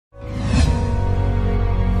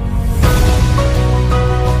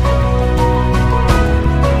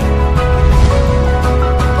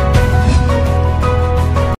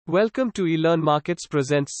Welcome to eLearn Markets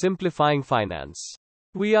presents Simplifying Finance.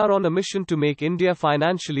 We are on a mission to make India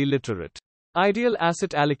financially literate. Ideal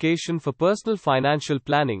asset allocation for personal financial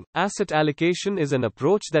planning. Asset allocation is an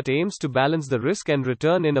approach that aims to balance the risk and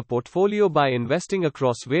return in a portfolio by investing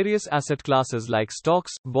across various asset classes like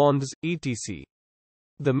stocks, bonds, etc.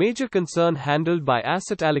 The major concern handled by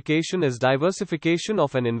asset allocation is diversification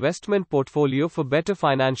of an investment portfolio for better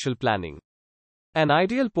financial planning. An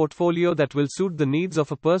ideal portfolio that will suit the needs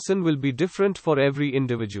of a person will be different for every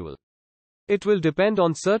individual. It will depend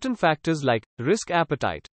on certain factors like risk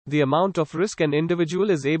appetite, the amount of risk an individual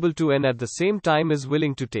is able to and at the same time is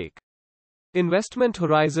willing to take. Investment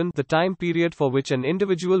horizon, the time period for which an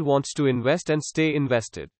individual wants to invest and stay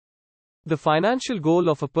invested. The financial goal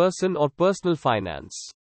of a person or personal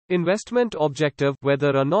finance. Investment objective,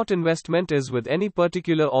 whether or not investment is with any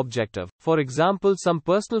particular objective, for example some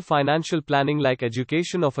personal financial planning like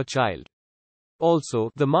education of a child.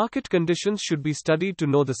 Also, the market conditions should be studied to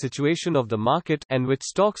know the situation of the market and which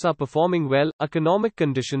stocks are performing well, economic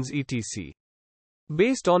conditions etc.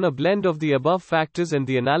 Based on a blend of the above factors and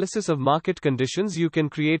the analysis of market conditions, you can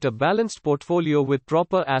create a balanced portfolio with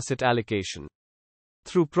proper asset allocation.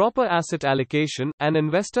 Through proper asset allocation, an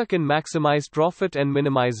investor can maximize profit and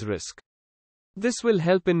minimize risk. This will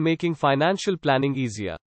help in making financial planning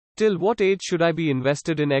easier. Till what age should I be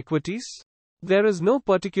invested in equities? There is no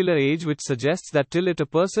particular age which suggests that till it a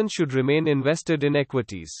person should remain invested in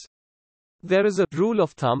equities. There is a rule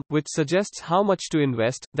of thumb which suggests how much to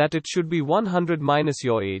invest, that it should be 100 minus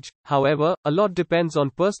your age. However, a lot depends on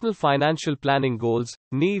personal financial planning goals,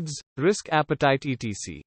 needs, risk appetite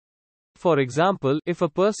etc. For example, if a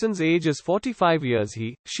person's age is 45 years,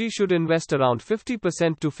 she should invest around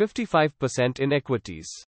 50% to 55% in equities.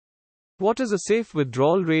 What is a safe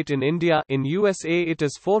withdrawal rate in India? In USA it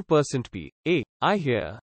is 4% per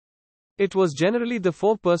year. It was generally the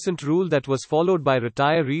 4% rule that was followed by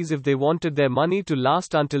retirees if they wanted their money to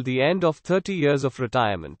last until the end of 30 years of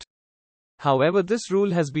retirement. However, this rule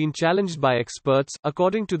has been challenged by experts.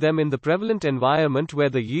 According to them, in the prevalent environment where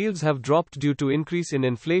the yields have dropped due to increase in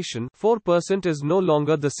inflation, 4% is no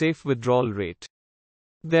longer the safe withdrawal rate.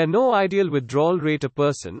 There is no ideal withdrawal rate a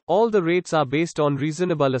person, all the rates are based on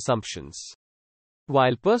reasonable assumptions.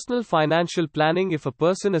 While personal financial planning, if a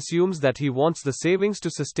person assumes that he wants the savings to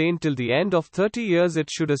sustain till the end of 30 years, it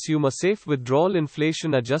should assume a safe withdrawal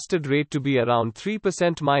inflation adjusted rate to be around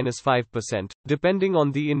 3% minus 5%, depending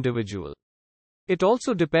on the individual. It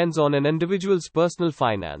also depends on an individual's personal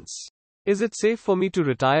finance. Is it safe for me to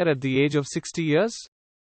retire at the age of 60 years?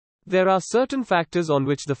 There are certain factors on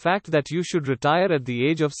which the fact that you should retire at the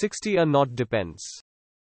age of 60 or not depends.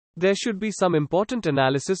 There should be some important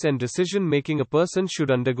analysis and decision making a person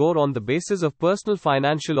should undergo on the basis of personal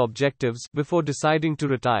financial objectives before deciding to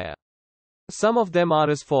retire. Some of them are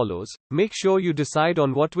as follows. Make sure you decide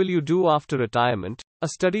on what will you do after retirement. A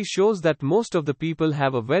study shows that most of the people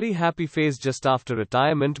have a very happy phase just after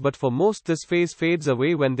retirement, but for most this phase fades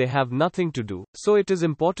away when they have nothing to do. So it is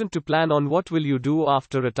important to plan on what will you do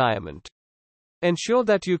after retirement. Ensure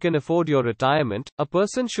that you can afford your retirement. A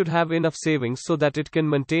person should have enough savings so that it can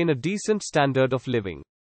maintain a decent standard of living.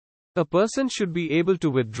 A person should be able to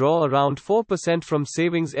withdraw around 4% from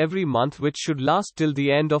savings every month, which should last till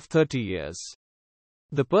the end of 30 years.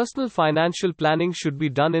 The personal financial planning should be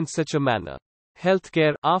done in such a manner.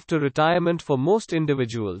 Healthcare. After retirement, for most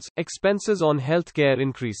individuals, expenses on healthcare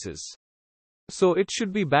increases. So it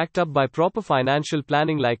should be backed up by proper financial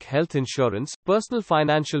planning like health insurance, personal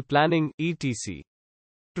financial planning, etc.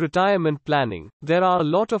 Retirement planning. There are a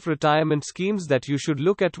lot of retirement schemes that you should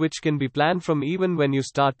look at which can be planned from even when you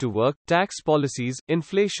start to work. Tax policies,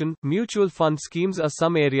 inflation, mutual fund schemes are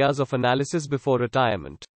some areas of analysis before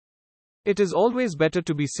retirement. It is always better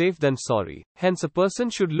to be safe than sorry. Hence, a person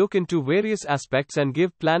should look into various aspects and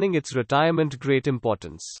give planning its retirement great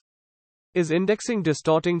importance. Is indexing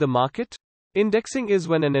distorting the market? Indexing is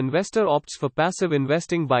when an investor opts for passive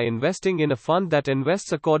investing by investing in a fund that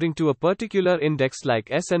invests according to a particular index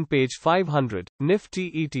like S&P 500,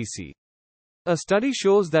 Nifty etc. A study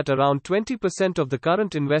shows that around 20% of the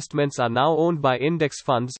current investments are now owned by index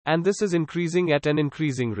funds, and this is increasing at an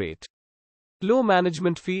increasing rate. Low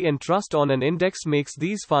management fee and trust on an index makes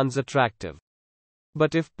these funds attractive.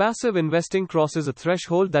 But if passive investing crosses a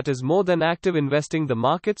threshold that is more than active investing, the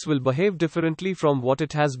markets will behave differently from what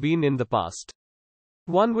it has been in the past.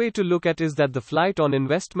 One way to look at is that the flight on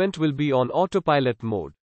investment will be on autopilot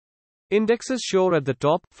mode. Indexes show at the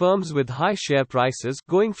top firms with high share prices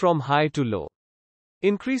going from high to low.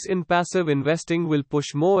 Increase in passive investing will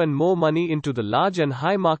push more and more money into the large and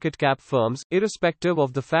high market cap firms, irrespective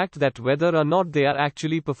of the fact that whether or not they are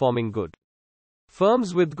actually performing good.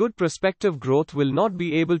 Firms with good prospective growth will not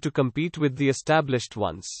be able to compete with the established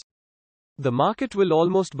ones. The market will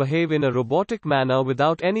almost behave in a robotic manner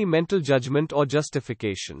without any mental judgment or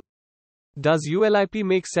justification. Does ULIP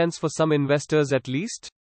make sense for some investors at least?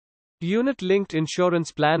 Unit-linked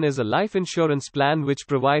insurance plan is a life insurance plan which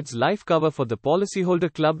provides life cover for the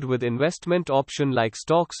policyholder clubbed with investment option like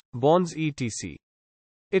stocks, bonds etc.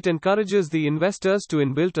 It encourages the investors to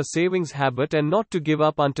inbuilt a savings habit and not to give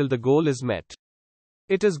up until the goal is met.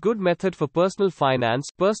 It is good method for personal finance,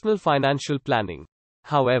 personal financial planning.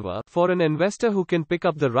 However, for an investor who can pick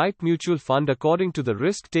up the right mutual fund according to the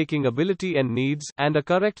risk-taking ability and needs, and a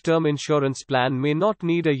correct term insurance plan may not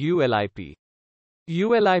need a ULIP.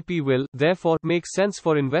 ULIP will, therefore, make sense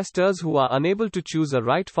for investors who are unable to choose a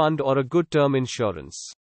right fund or a good term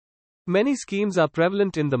insurance. Many schemes are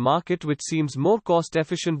prevalent in the market which seems more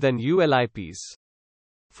cost-efficient than ULIPs.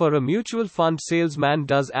 For a mutual fund salesman,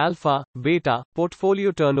 does alpha, beta,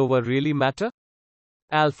 portfolio turnover really matter?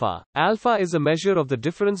 Alpha. Alpha is a measure of the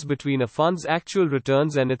difference between a fund's actual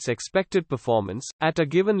returns and its expected performance, at a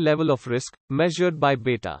given level of risk, measured by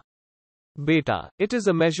beta. Beta. It is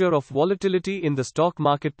a measure of volatility in the stock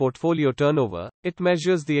market portfolio turnover. It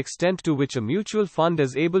measures the extent to which a mutual fund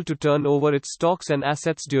is able to turn over its stocks and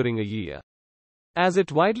assets during a year. As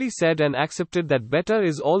it widely said and accepted that better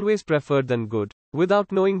is always preferred than good,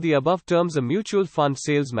 without knowing the above terms a mutual fund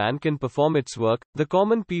salesman can perform its work, the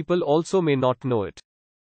common people also may not know it.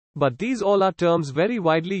 But these all are terms very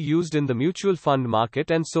widely used in the mutual fund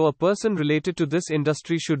market, and so a person related to this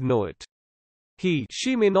industry should know it.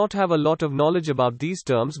 She may not have a lot of knowledge about these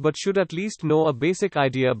terms but should at least know a basic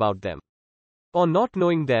idea about them. Or not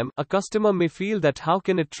knowing them, a customer may feel that how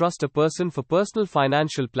can it trust a person for personal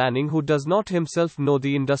financial planning who does not himself know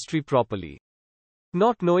the industry properly.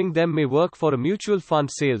 Not knowing them may work for a mutual fund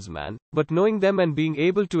salesman, but knowing them and being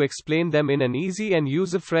able to explain them in an easy and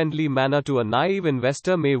user-friendly manner to a naive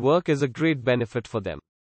investor may work as a great benefit for them.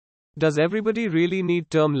 Does everybody really need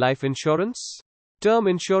term life insurance? Term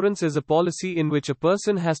insurance is a policy in which a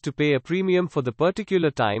person has to pay a premium for the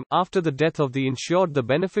particular time. After the death of the insured, the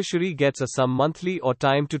beneficiary gets a sum monthly or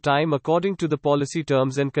time to time according to the policy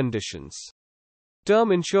terms and conditions.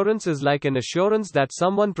 Term insurance is like an assurance that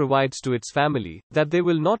someone provides to its family, that they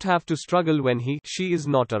will not have to struggle when she is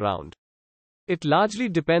not around. It largely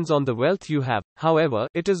depends on the wealth you have, however,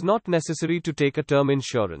 it is not necessary to take a term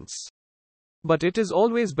insurance. But it is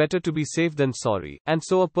always better to be safe than sorry, and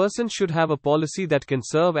so a person should have a policy that can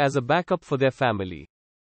serve as a backup for their family.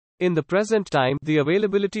 In the present time, the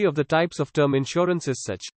availability of the types of term insurance is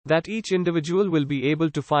such that each individual will be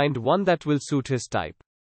able to find one that will suit his type.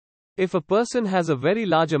 If a person has a very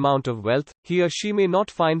large amount of wealth, he or she may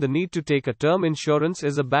not find the need to take a term insurance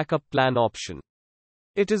as a backup plan option.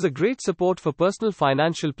 It is a great support for personal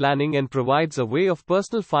financial planning and provides a way of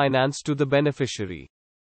personal finance to the beneficiary.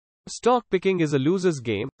 Stock picking is a loser's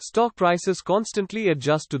game. Stock prices constantly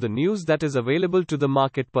adjust to the news that is available to the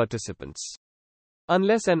market participants.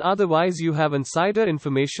 Unless and otherwise you have insider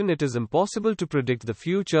information, it is impossible to predict the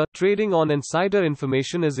future. Trading on insider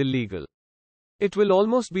information is illegal. It will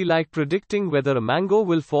almost be like predicting whether a mango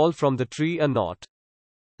will fall from the tree or not.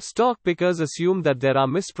 Stock pickers assume that there are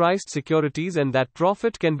mispriced securities and that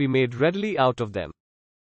profit can be made readily out of them.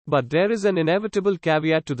 But there is an inevitable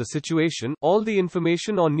caveat to the situation. All the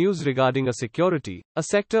information or news regarding a security, a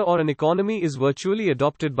sector or an economy is virtually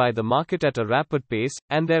adopted by the market at a rapid pace,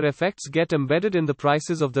 and their effects get embedded in the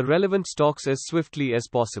prices of the relevant stocks as swiftly as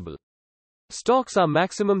possible. Stocks are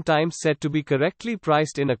maximum times said to be correctly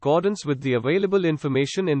priced in accordance with the available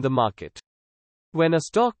information in the market. When a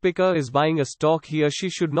stock picker is buying a stock, he or she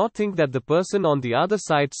should not think that the person on the other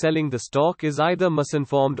side selling the stock is either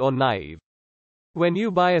misinformed or naive. When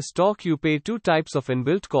you buy a stock, you pay two types of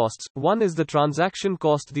inbuilt costs. One is the transaction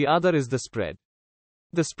cost, the other is the spread.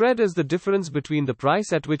 The spread is the difference between the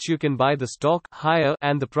price at which you can buy the stock, higher,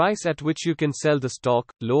 and the price at which you can sell the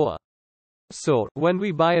stock, lower. So, when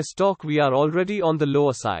we buy a stock, we are already on the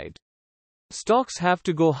lower side. Stocks have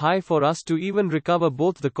to go high for us to even recover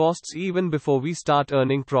both the costs even before we start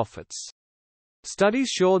earning profits. Studies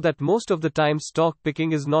show that most of the time stock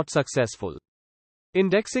picking is not successful.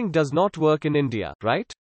 Indexing does not work in India, right?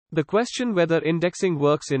 The question whether indexing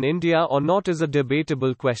works in India or not is a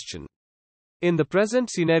debatable question. In the present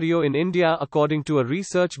scenario in India, according to a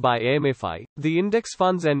research by AMFI, the index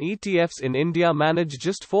funds and ETFs in India manage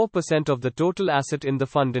just 4% of the total asset in the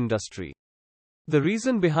fund industry. The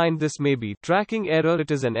reason behind this may be tracking error.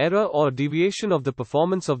 It is an error or deviation of the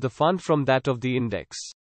performance of the fund from that of the index.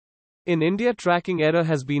 In India, tracking error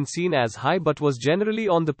has been seen as high but was generally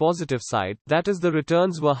on the positive side, that is, the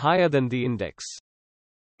returns were higher than the index.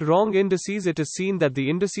 Wrong indices. It is seen that the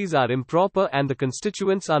indices are improper and the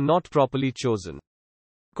constituents are not properly chosen.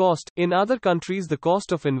 Cost. In other countries the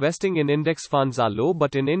cost of investing in index funds are low,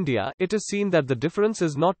 but in India, it is seen that the difference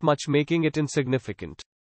is not much, making it insignificant.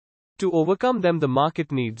 To overcome them, the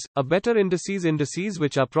market needs a better indices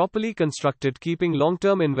which are properly constructed, keeping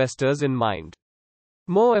long-term investors in mind.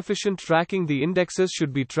 More efficient tracking. The indexes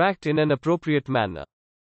should be tracked in an appropriate manner,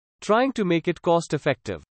 trying to make it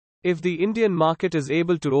cost-effective. If the Indian market is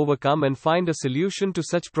able to overcome and find a solution to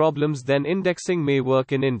such problems, then indexing may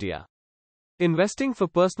work in India. Investing for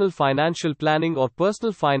personal financial planning or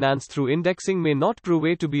personal finance through indexing may not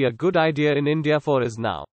prove to be a good idea in India for us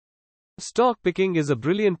now. Stock picking is a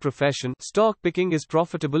brilliant profession. Stock picking is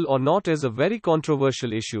profitable or not is a very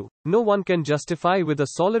controversial issue. No one can justify with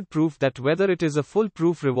a solid proof that whether it is a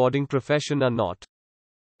foolproof rewarding profession or not.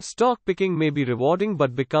 Stock picking may be rewarding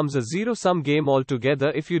but becomes a zero-sum game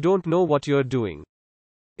altogether if you don't know what you're doing.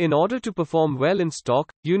 In order to perform well in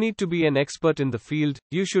stock, you need to be an expert in the field.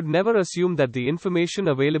 You should never assume that the information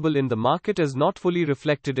available in the market is not fully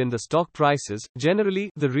reflected in the stock prices. Generally,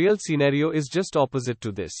 the real scenario is just opposite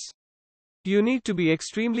to this. You need to be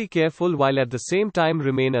extremely careful while at the same time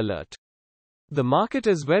remain alert. The market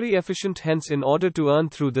is very efficient, hence in order to earn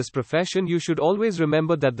through this profession you should always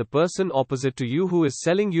remember that the person opposite to you who is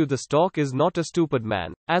selling you the stock is not a stupid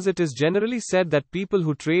man, as it is generally said that people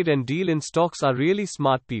who trade and deal in stocks are really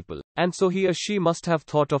smart people, and so he or she must have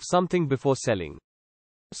thought of something before selling.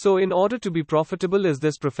 So in order to be profitable in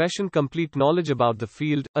this profession, complete knowledge about the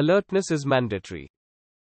field, alertness is mandatory.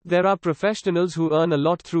 There are professionals who earn a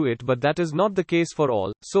lot through it, but that is not the case for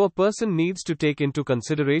all, so a person needs to take into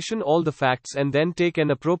consideration all the facts and then take an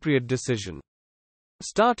appropriate decision.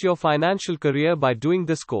 Start your financial career by doing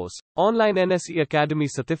this course. Online NSE Academy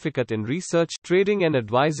Certificate in Research, Trading and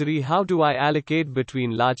Advisory. How do I allocate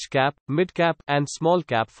between large cap, mid cap, and small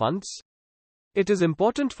cap funds? It is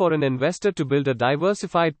important for an investor to build a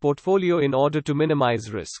diversified portfolio in order to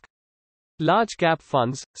minimize risk. Large cap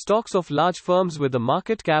funds, stocks of large firms with a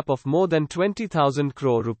market cap of more than 20,000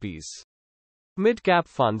 crore rupees. Mid cap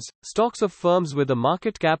funds, stocks of firms with a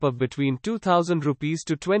market cap of between 2,000 rupees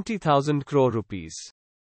to 20,000 crore rupees.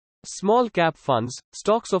 Small cap funds,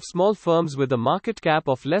 stocks of small firms with a market cap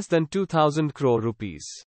of less than 2,000 crore rupees.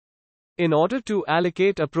 In order to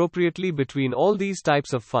allocate appropriately between all these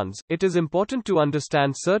types of funds, it is important to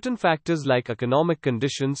understand certain factors like economic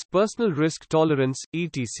conditions, personal risk tolerance,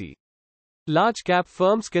 etc. Large cap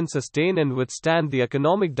firms can sustain and withstand the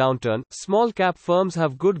economic downturn. Small cap firms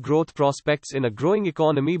have good growth prospects in a growing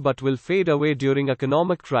economy but will fade away during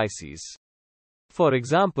economic crises. For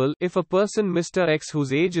example, if a person Mr. X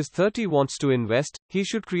whose age is 30 wants to invest, he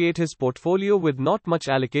should create his portfolio with not much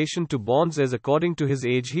allocation to bonds, as according to his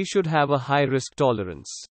age he should have a high risk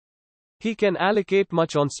tolerance. He can allocate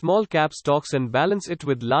much on small cap stocks and balance it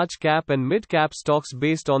with large cap and mid cap stocks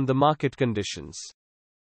based on the market conditions.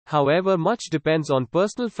 However, much depends on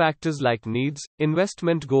personal factors like needs,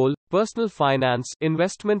 investment goal, personal finance,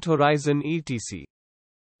 investment horizon, etc.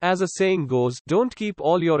 As a saying goes, don't keep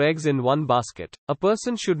all your eggs in one basket. A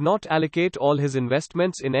person should not allocate all his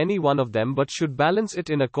investments in any one of them but should balance it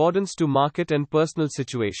in accordance to market and personal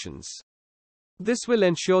situations. This will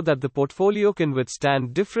ensure that the portfolio can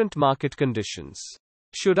withstand different market conditions.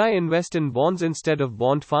 Should I invest in bonds instead of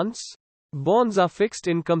bond funds? Bonds are fixed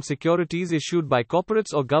income securities issued by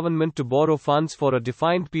corporates or government to borrow funds for a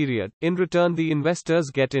defined period. In return, the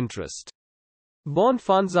investors get interest. Bond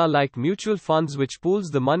funds are like mutual funds which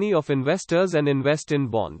pools the money of investors and invest in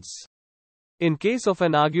bonds. In case of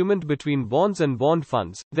an argument between bonds and bond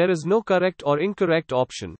funds, there is no correct or incorrect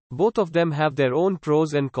option. Both of them have their own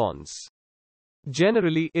pros and cons.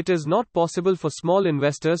 Generally, it is not possible for small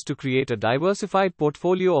investors to create a diversified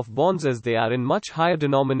portfolio of bonds as they are in much higher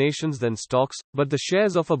denominations than stocks, but the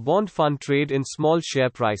shares of a bond fund trade in small share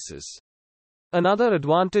prices. Another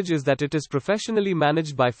advantage is that it is professionally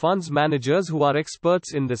managed by funds managers who are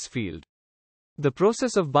experts in this field. The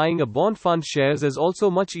process of buying a bond fund shares is also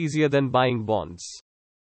much easier than buying bonds.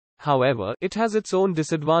 However, it has its own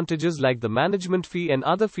disadvantages like the management fee and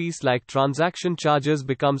other fees like transaction charges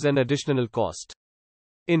becomes an additional cost.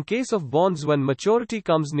 In case of bonds, when maturity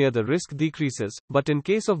comes near, the risk decreases, but in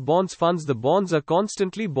case of bonds funds, the bonds are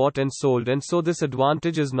constantly bought and sold, and so this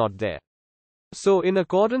advantage is not there. So in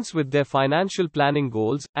accordance with their financial planning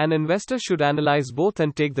goals, an investor should analyze both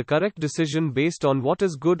and take the correct decision based on what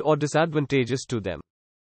is good or disadvantageous to them.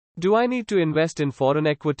 Do I need to invest in foreign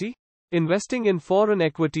equity? Investing in foreign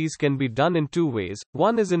equities can be done in two ways.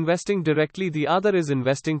 One is investing directly, the other is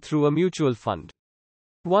investing through a mutual fund.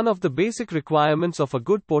 One of the basic requirements of a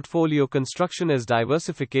good portfolio construction is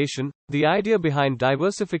diversification. The idea behind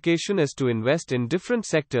diversification is to invest in different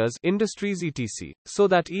sectors, industries etc., so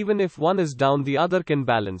that even if one is down, the other can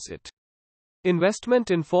balance it.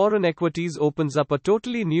 Investment in foreign equities opens up a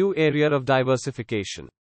totally new area of diversification.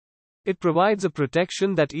 It provides a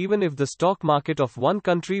protection that even if the stock market of one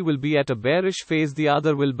country will be at a bearish phase, the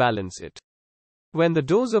other will balance it. When the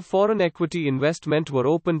doors of foreign equity investment were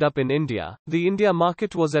opened up in India, the India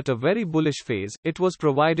market was at a very bullish phase. It was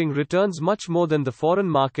providing returns much more than the foreign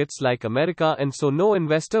markets like America, and so no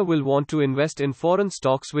investor will want to invest in foreign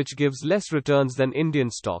stocks which gives less returns than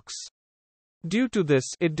Indian stocks. Due to this,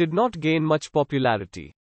 it did not gain much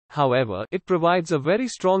popularity. However, it provides a very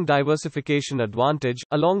strong diversification advantage.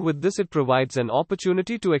 Along with this, it provides an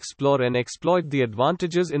opportunity to explore and exploit the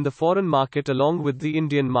advantages in the foreign market along with the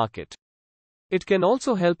Indian market. It can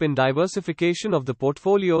also help in diversification of the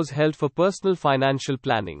portfolios held for personal financial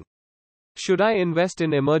planning. Should I invest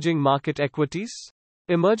in emerging market equities?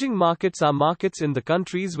 Emerging markets are markets in the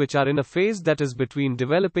countries which are in a phase that is between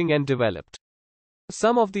developing and developed.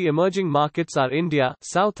 Some of the emerging markets are India,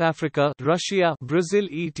 South Africa, Russia, Brazil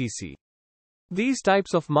etc. These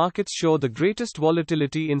types of markets show the greatest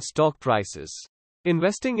volatility in stock prices.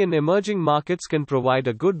 Investing in emerging markets can provide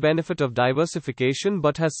a good benefit of diversification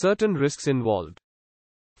but has certain risks involved.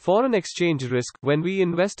 Foreign exchange risk. When we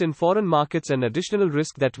invest in foreign markets, an additional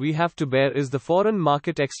risk that we have to bear is the foreign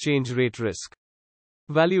market exchange rate risk.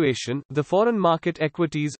 Valuation. The foreign market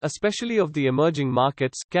equities, especially of the emerging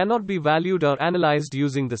markets, cannot be valued or analyzed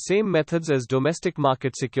using the same methods as domestic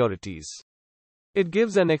market securities. It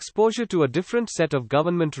gives an exposure to a different set of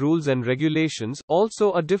government rules and regulations,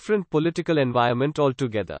 also a different political environment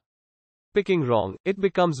altogether. Picking wrong. It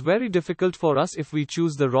becomes very difficult for us if we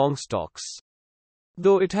choose the wrong stocks.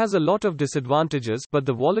 Though it has a lot of disadvantages, but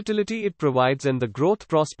the volatility it provides and the growth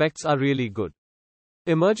prospects are really good.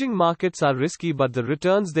 Emerging markets are risky, but the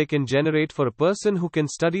returns they can generate for a person who can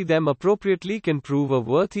study them appropriately can prove a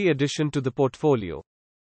worthy addition to the portfolio.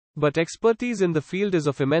 But expertise in the field is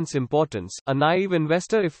of immense importance. A naive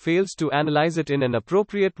investor, if fails to analyze it in an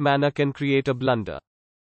appropriate manner, can create a blunder.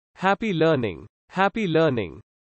 Happy learning. Happy learning.